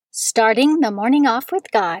Starting the morning off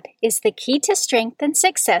with God is the key to strength and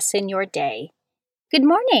success in your day. Good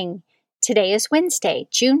morning! Today is Wednesday,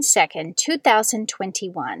 June 2nd,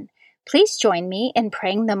 2021. Please join me in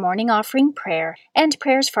praying the morning offering prayer and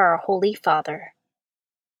prayers for our Holy Father.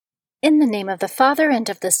 In the name of the Father, and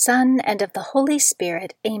of the Son, and of the Holy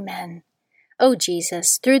Spirit, Amen. O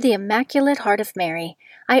Jesus, through the Immaculate Heart of Mary,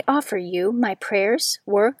 I offer you my prayers,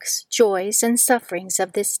 works, joys, and sufferings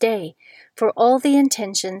of this day, for all the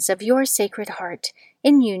intentions of your Sacred Heart,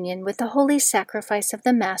 in union with the holy sacrifice of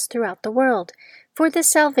the Mass throughout the world, for the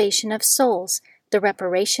salvation of souls, the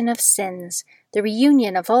reparation of sins, the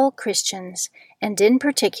reunion of all Christians, and in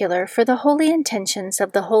particular for the holy intentions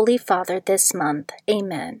of the Holy Father this month.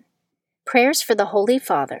 Amen. Prayers for the Holy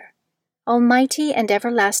Father. Almighty and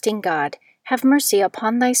everlasting God, have mercy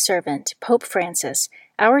upon thy servant, Pope Francis,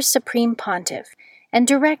 our Supreme Pontiff, and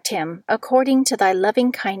direct him, according to thy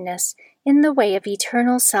loving kindness, in the way of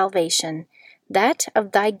eternal salvation, that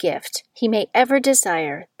of thy gift he may ever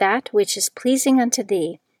desire that which is pleasing unto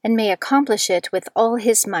thee, and may accomplish it with all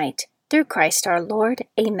his might, through Christ our Lord.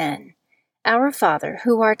 Amen. Our Father,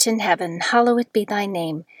 who art in heaven, hallowed be thy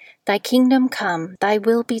name. Thy kingdom come, thy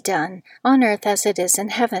will be done, on earth as it is in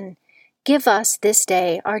heaven. Give us this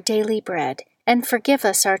day our daily bread, and forgive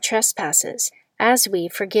us our trespasses, as we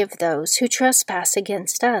forgive those who trespass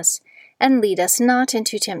against us. And lead us not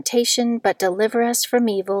into temptation, but deliver us from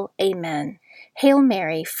evil. Amen. Hail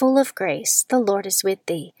Mary, full of grace, the Lord is with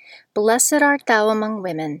thee. Blessed art thou among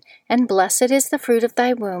women, and blessed is the fruit of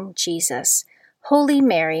thy womb, Jesus. Holy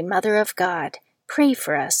Mary, Mother of God, pray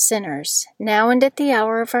for us sinners, now and at the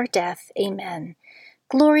hour of our death. Amen.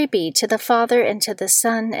 Glory be to the Father, and to the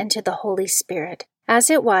Son, and to the Holy Spirit, as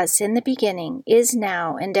it was in the beginning, is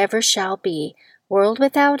now, and ever shall be, world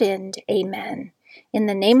without end. Amen. In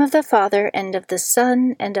the name of the Father, and of the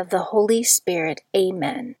Son, and of the Holy Spirit.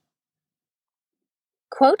 Amen.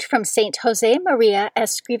 Quote from Saint Jose Maria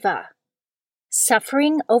Escrivá.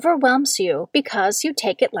 Suffering overwhelms you because you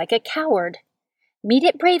take it like a coward. Meet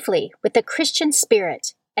it bravely with the Christian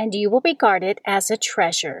spirit, and you will regard it as a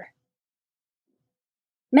treasure.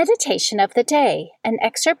 Meditation of the Day, an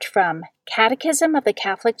excerpt from Catechism of the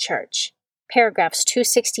Catholic Church, paragraphs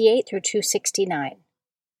 268 through 269.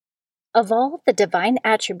 Of all the divine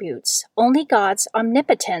attributes, only God's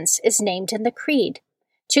omnipotence is named in the Creed.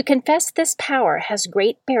 To confess this power has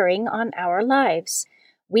great bearing on our lives.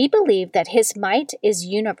 We believe that His might is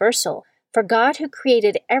universal, for God who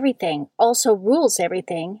created everything also rules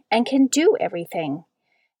everything and can do everything.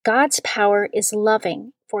 God's power is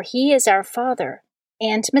loving, for He is our Father,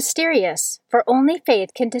 and mysterious, for only faith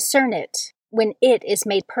can discern it, when it is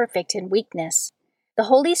made perfect in weakness. The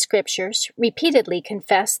Holy Scriptures repeatedly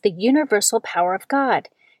confess the universal power of God.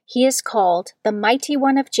 He is called the Mighty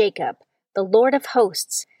One of Jacob, the Lord of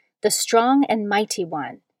hosts, the strong and mighty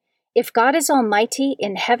one. If God is almighty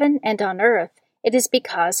in heaven and on earth, it is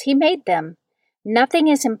because He made them. Nothing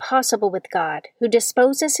is impossible with God, who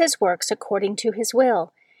disposes His works according to His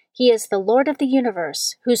will. He is the Lord of the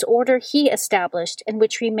universe, whose order He established and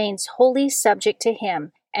which remains wholly subject to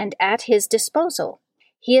Him and at His disposal.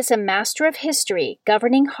 He is a master of history,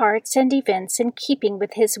 governing hearts and events in keeping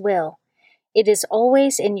with His will. It is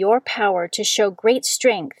always in your power to show great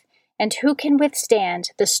strength, and who can withstand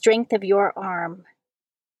the strength of your arm?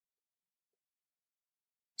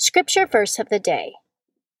 Scripture verse of the day.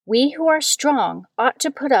 We who are strong ought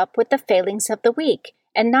to put up with the failings of the weak,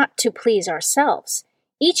 and not to please ourselves.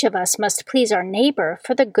 Each of us must please our neighbor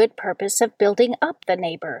for the good purpose of building up the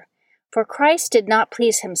neighbor. For Christ did not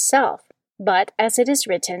please Himself, but, as it is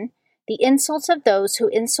written, the insults of those who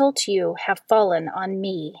insult you have fallen on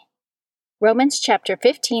me. Romans chapter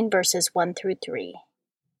 15, verses 1 through 3.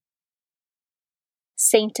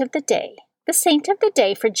 Saint of the Day. The saint of the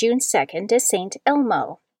day for June 2nd is Saint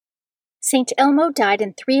Elmo. Saint Elmo died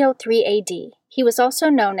in 303 AD. He was also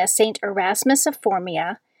known as Saint Erasmus of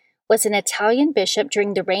Formia, was an Italian bishop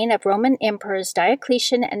during the reign of Roman emperors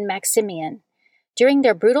Diocletian and Maximian. During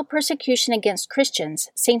their brutal persecution against Christians,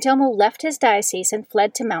 Saint Elmo left his diocese and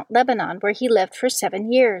fled to Mount Lebanon, where he lived for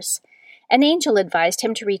 7 years. An angel advised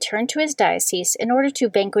him to return to his diocese in order to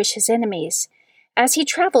vanquish his enemies. As he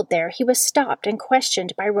traveled there, he was stopped and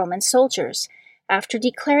questioned by Roman soldiers. After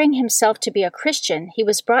declaring himself to be a Christian, he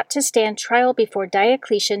was brought to stand trial before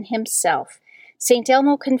Diocletian himself. Saint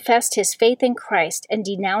Elmo confessed his faith in Christ and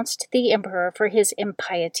denounced the emperor for his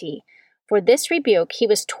impiety. For this rebuke, he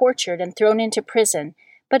was tortured and thrown into prison,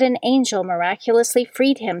 but an angel miraculously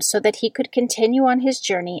freed him so that he could continue on his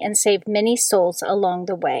journey and save many souls along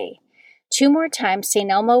the way. 2 more times, Saint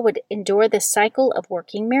Elmo would endure the cycle of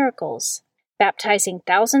working miracles. baptizing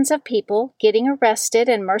thousands of people, getting arrested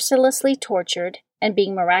and mercilessly tortured, and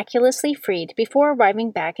being miraculously freed before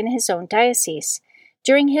arriving back in his own diocese.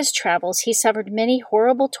 During his travels, he suffered many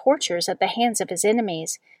horrible tortures at the hands of his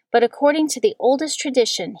enemies, but according to the oldest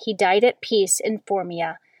tradition, he died at peace in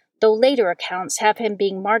Formia, though later accounts have him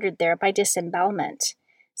being martyred there by disembowelment.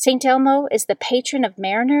 St. Elmo is the patron of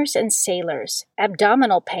mariners and sailors,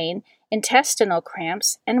 abdominal pain, intestinal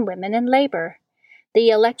cramps, and women in labor. The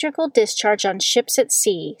electrical discharge on ships at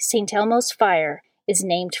sea, St. Elmo's fire, is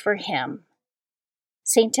named for him.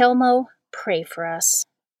 St. Elmo, pray for us.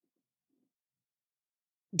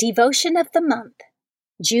 Devotion of the Month.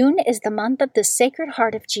 June is the month of the Sacred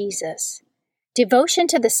Heart of Jesus. Devotion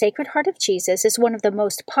to the Sacred Heart of Jesus is one of the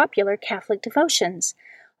most popular Catholic devotions.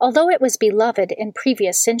 Although it was beloved in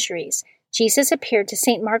previous centuries, Jesus appeared to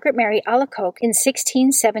St. Margaret Mary Alacoque in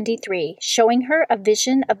 1673, showing her a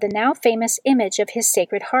vision of the now famous image of his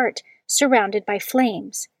Sacred Heart, surrounded by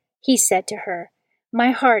flames. He said to her,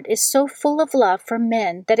 "My heart is so full of love for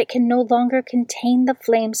men that it can no longer contain the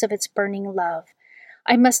flames of its burning love.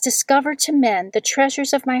 I must discover to men the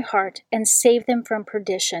treasures of my heart and save them from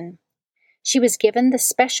perdition." She was given the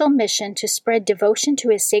special mission to spread devotion to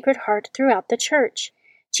his Sacred Heart throughout the Church.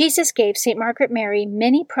 Jesus gave St. Margaret Mary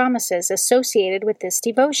many promises associated with this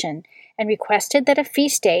devotion and requested that a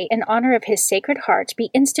feast day in honor of his Sacred Heart be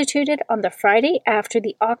instituted on the Friday after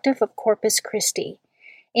the octave of Corpus Christi.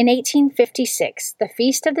 In 1856, the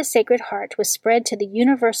Feast of the Sacred Heart was spread to the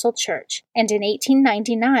Universal Church, and in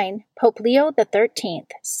 1899, Pope Leo XIII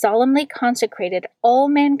solemnly consecrated all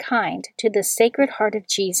mankind to the Sacred Heart of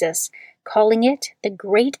Jesus, calling it the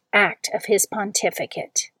great act of his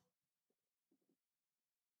pontificate.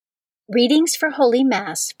 Readings for Holy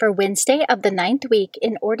Mass for Wednesday of the 9th week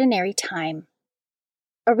in Ordinary Time.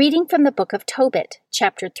 A reading from the book of Tobit,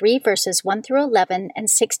 chapter 3, verses 1 through 11 and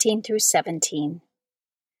 16 through 17.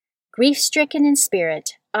 Grief-stricken in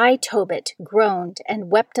spirit, I, Tobit, groaned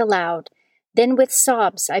and wept aloud. Then with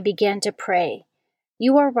sobs I began to pray.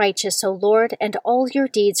 You are righteous, O Lord, and all your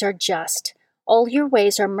deeds are just. All your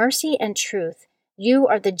ways are mercy and truth. You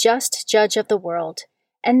are the just judge of the world.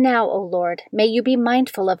 And now, O Lord, may you be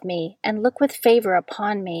mindful of me, and look with favor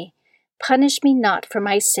upon me. Punish me not for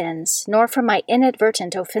my sins, nor for my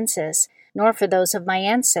inadvertent offenses, nor for those of my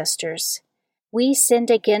ancestors. We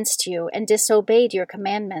sinned against you and disobeyed your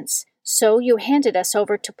commandments, so you handed us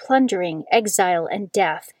over to plundering, exile, and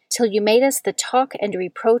death, till you made us the talk and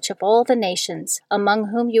reproach of all the nations, among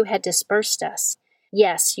whom you had dispersed us.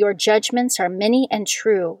 Yes, your judgments are many and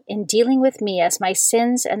true, in dealing with me as my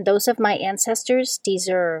sins and those of my ancestors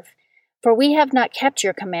deserve. For we have not kept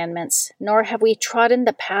your commandments, nor have we trodden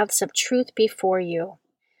the paths of truth before you.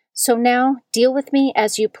 So now deal with me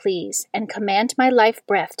as you please, and command my life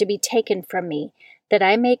breath to be taken from me, that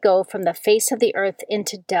I may go from the face of the earth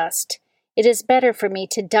into dust. It is better for me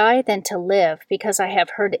to die than to live, because I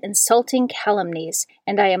have heard insulting calumnies,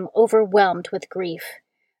 and I am overwhelmed with grief.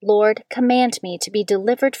 Lord, command me to be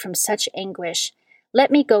delivered from such anguish. Let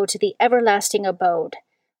me go to the everlasting abode.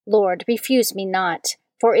 Lord, refuse me not,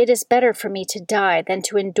 for it is better for me to die than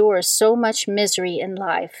to endure so much misery in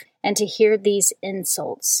life, and to hear these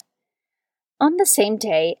insults. On the same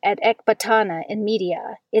day, at Ecbatana in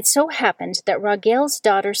Media, it so happened that Raguel's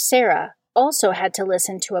daughter Sarah also had to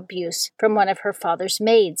listen to abuse from one of her father's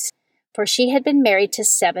maids, for she had been married to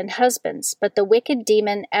 7 husbands, but the wicked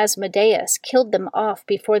demon Asmodeus killed them off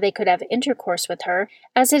before they could have intercourse with her,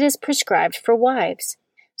 as it is prescribed for wives.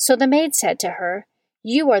 So the maid said to her,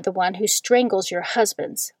 "You are the one who strangles your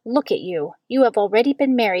husbands. Look at you. You have already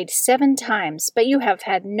been married 7 times, but you have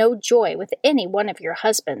had no joy with any one of your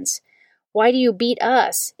husbands. Why do you beat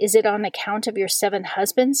us? Is it on account of your 7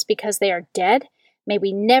 husbands, because they are dead? May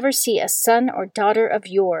we never see a son or daughter of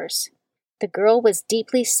yours." The girl was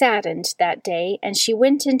deeply saddened that day, and she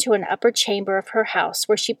went into an upper chamber of her house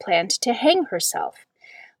where she planned to hang herself.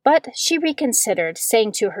 But she reconsidered,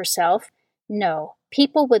 saying to herself, "No,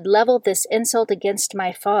 people would level this insult against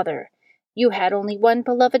my father. You had only one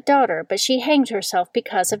beloved daughter, but she hanged herself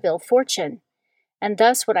because of ill fortune. And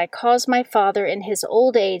thus would I cause my father in his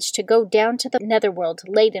old age to go down to the netherworld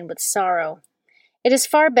laden with sorrow. It is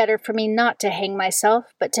far better for me not to hang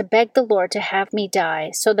myself, but to beg the Lord to have me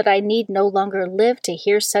die, so that I need no longer live to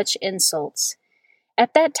hear such insults."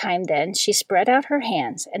 At that time, then, she spread out her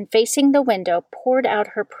hands, and facing the window poured out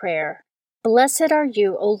her prayer. "Blessed are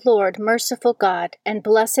you, O Lord, merciful God, and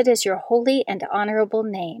blessed is your holy and honorable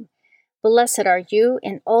name. Blessed are you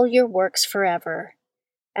in all your works forever."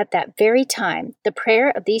 At that very time, the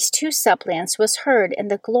prayer of these 2 suppliants was heard in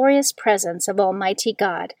the glorious presence of Almighty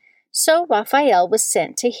God. So Raphael was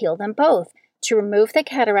sent to heal them both, to remove the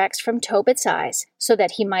cataracts from Tobit's eyes so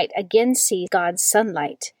that he might again see God's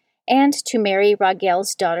sunlight, and to marry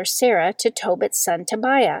Raguel's daughter Sarah to Tobit's son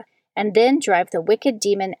Tobiah, and then drive the wicked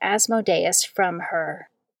demon Asmodeus from her.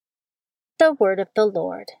 The Word of the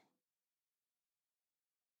Lord.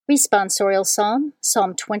 Responsorial Psalm,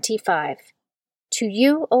 Psalm 25. To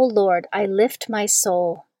you, O Lord, I lift my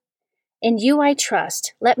soul. In you I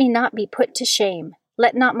trust. Let me not be put to shame.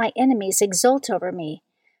 Let not my enemies exult over me.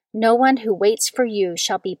 No one who waits for you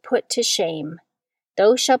shall be put to shame.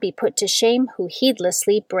 Those shall be put to shame who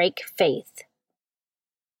heedlessly break faith.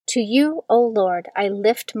 To you, O Lord, I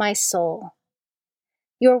lift my soul.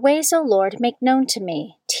 Your ways, O Lord, make known to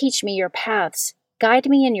me. Teach me your paths. Guide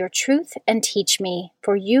me in your truth and teach me,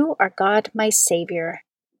 for you are God my Savior.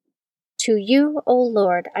 To you, O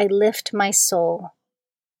Lord, I lift my soul.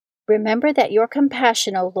 Remember that your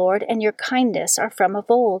compassion, O Lord, and your kindness are from of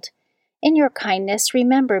old. In your kindness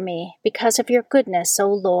remember me, because of your goodness, O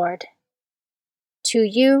Lord. To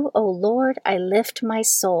you, O Lord, I lift my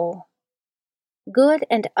soul. Good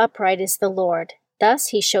and upright is the Lord. Thus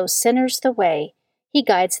he shows sinners the way. He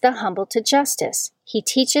guides the humble to justice. He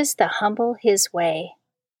teaches the humble his way.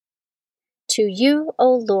 To you,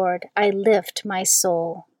 O Lord, I lift my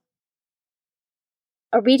soul.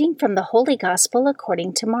 A reading from the Holy Gospel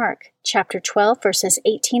according to Mark, chapter 12, verses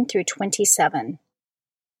 18 through 27.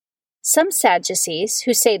 Some Sadducees,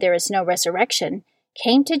 who say there is no resurrection,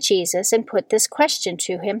 came to Jesus and put this question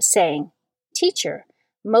to him, saying, Teacher,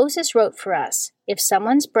 Moses wrote for us, if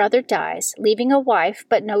someone's brother dies, leaving a wife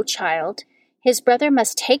but no child, his brother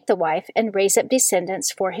must take the wife and raise up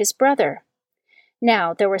descendants for his brother.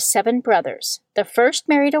 Now there were 7 brothers. The first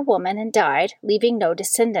married a woman and died, leaving no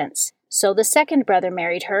descendants. So the second brother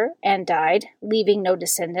married her and died, leaving no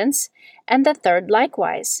descendants, and the third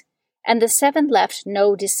likewise. And the 7 left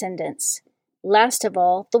no descendants. Last of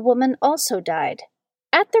all, the woman also died.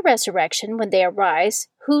 At the resurrection, when they arise,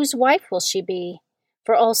 whose wife will she be?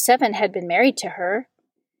 For all 7 had been married to her.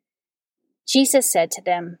 Jesus said to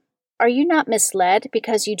them, Are you not misled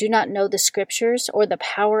because you do not know the Scriptures or the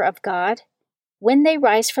power of God? When they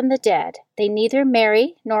rise from the dead, they neither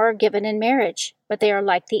marry nor are given in marriage, but they are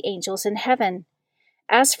like the angels in heaven.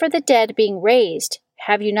 As for the dead being raised,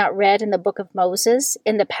 have you not read in the book of Moses,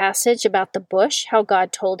 in the passage about the bush, how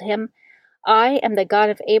God told him, I am the God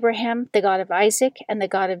of Abraham, the God of Isaac, and the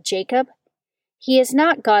God of Jacob? He is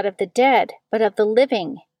not God of the dead, but of the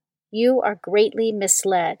living. You are greatly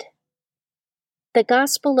misled. The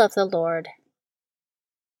Gospel of the Lord.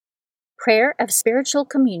 Prayer of Spiritual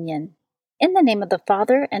Communion. In the name of the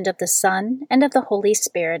Father, and of the Son, and of the Holy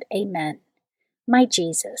Spirit. Amen. My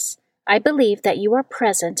Jesus, I believe that you are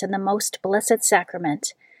present in the most blessed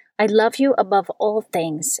sacrament. I love you above all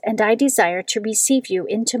things, and I desire to receive you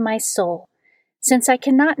into my soul. Since I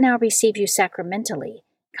cannot now receive you sacramentally,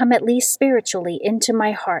 come at least spiritually into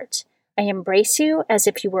my heart. I embrace you as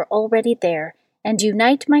if you were already there, and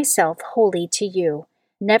unite myself wholly to you.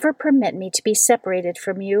 Never permit me to be separated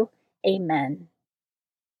from you. Amen.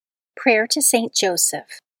 Prayer to Saint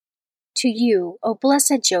Joseph. To you, O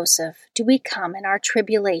blessed Joseph, do we come in our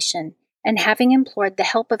tribulation, and having implored the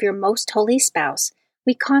help of your most holy spouse,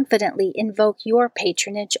 we confidently invoke your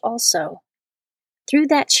patronage also. Through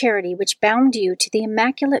that charity which bound you to the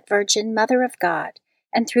Immaculate Virgin Mother of God,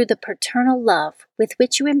 and through the paternal love with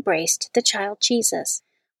which you embraced the child Jesus,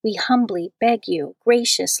 we humbly beg you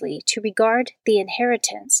graciously to regard the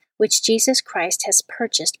inheritance which Jesus Christ has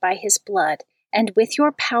purchased by his blood, and with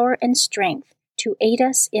your power and strength to aid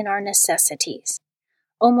us in our necessities.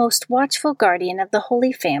 O most watchful guardian of the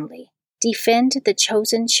Holy Family, defend the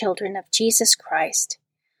chosen children of Jesus Christ.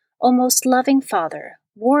 O most loving Father,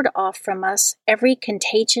 ward off from us every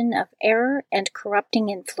contagion of error and corrupting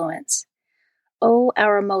influence. O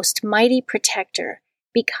our most mighty protector,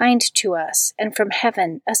 be kind to us, and from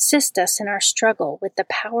heaven assist us in our struggle with the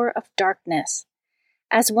power of darkness.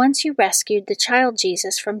 As once you rescued the child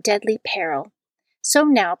Jesus from deadly peril, so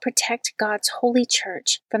now protect God's holy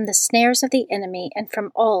church from the snares of the enemy and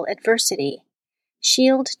from all adversity.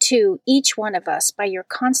 Shield, too, each one of us by your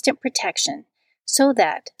constant protection, so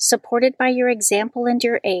that, supported by your example and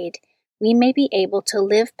your aid, we may be able to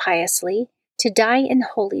live piously, to die in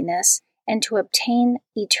holiness, and to obtain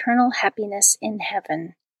eternal happiness in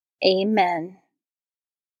heaven. Amen.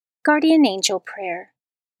 Guardian Angel Prayer.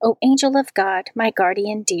 O angel of God, my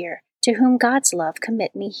guardian dear, to whom God's love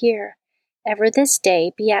commit me here, ever this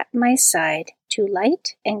day be at my side, to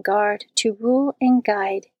light and guard, to rule and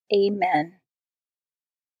guide. Amen.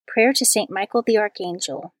 Prayer to Saint Michael the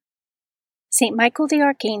Archangel. Saint Michael the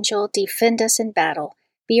Archangel, defend us in battle.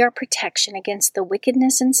 Be our protection against the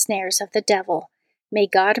wickedness and snares of the devil. May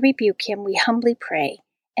God rebuke him, we humbly pray.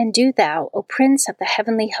 And do thou, O Prince of the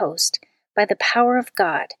heavenly host, by the power of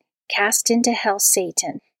God, cast into hell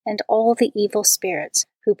Satan and all the evil spirits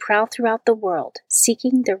who prowl throughout the world,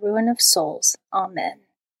 seeking the ruin of souls. Amen.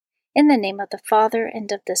 In the name of the Father,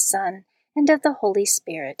 and of the Son, and of the Holy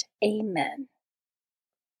Spirit. Amen.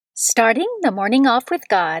 Starting the morning off with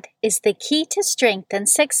God is the key to strength and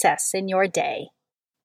success in your day.